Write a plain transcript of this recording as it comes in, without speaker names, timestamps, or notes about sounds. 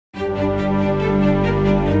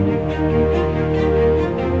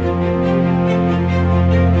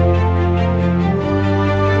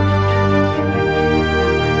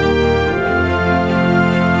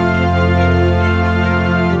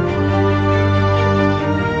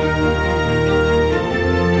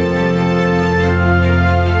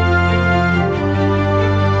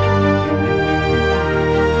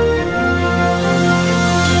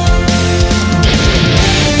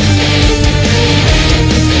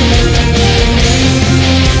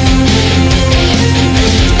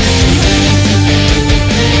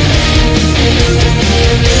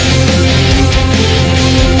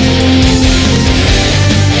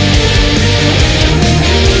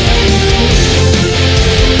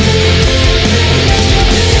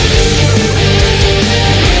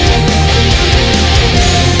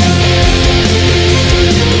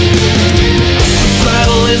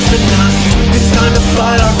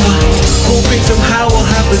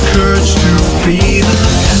courage to be the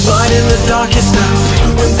light in the darkest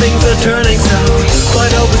hour. When things are turning sour,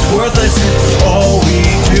 fight hope is worthless if all we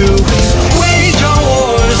do is wage our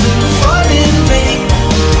wars and fight in vain.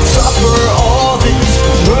 Suffer all this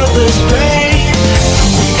worthless pain.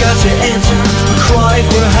 We got to answer the cry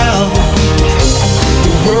for help.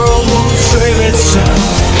 The world won't save itself.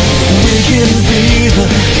 We can be the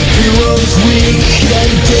heroes we can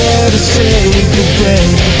dare to save the day.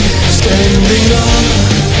 Standing up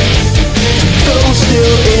to those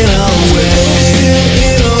still in our way.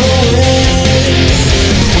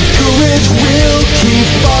 With courage we'll keep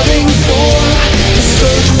fighting for the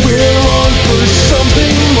search we're on for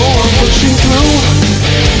something more. Pushing through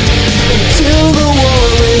until the war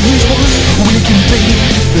is won. We can be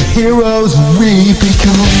the heroes we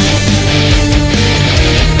become.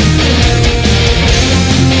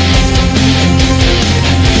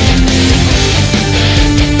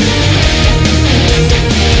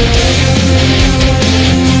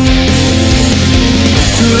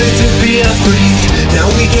 Now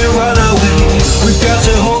we can run away. We've got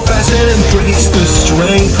to hold fast and embrace the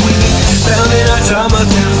strength we found in our time of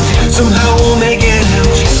doubt. Somehow we'll make it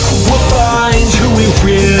out. We'll find who we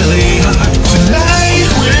really are. Tonight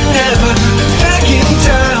we're never backing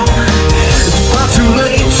down. It's far too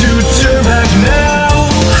late to turn back now.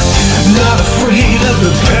 Not afraid of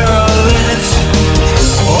the perilous.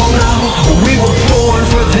 Oh no, we were born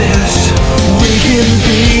for this. We can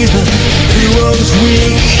be the heroes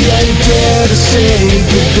we can dare to save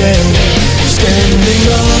the day. Standing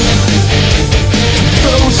up to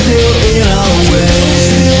those still in our way.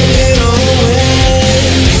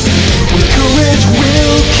 With courage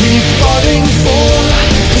we'll keep fighting for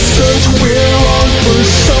the search we're on for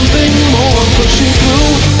something more. Pushing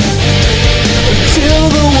through until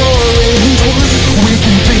the war is won. We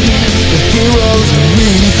can be the heroes we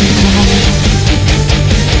become.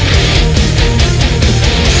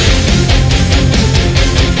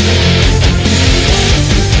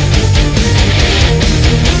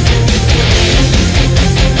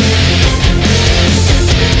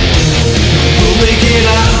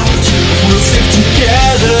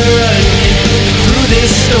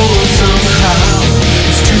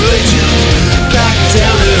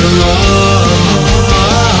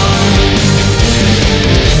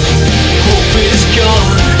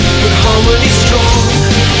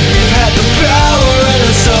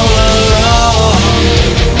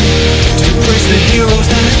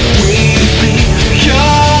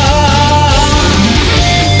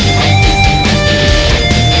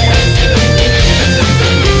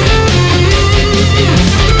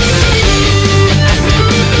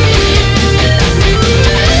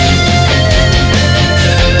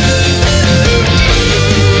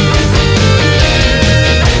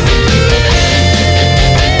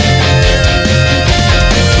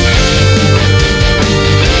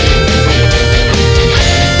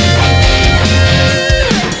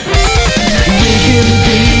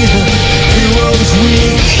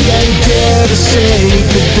 To save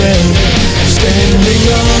the day. Standing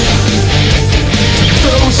up to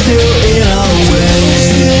those still in our way.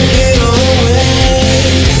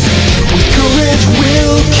 With courage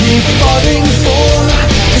we'll keep fighting for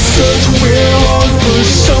the search we're on for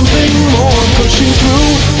something more. Pushing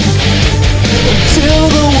through until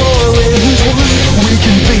the war is won. We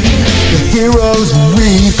can be the heroes we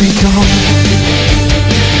become.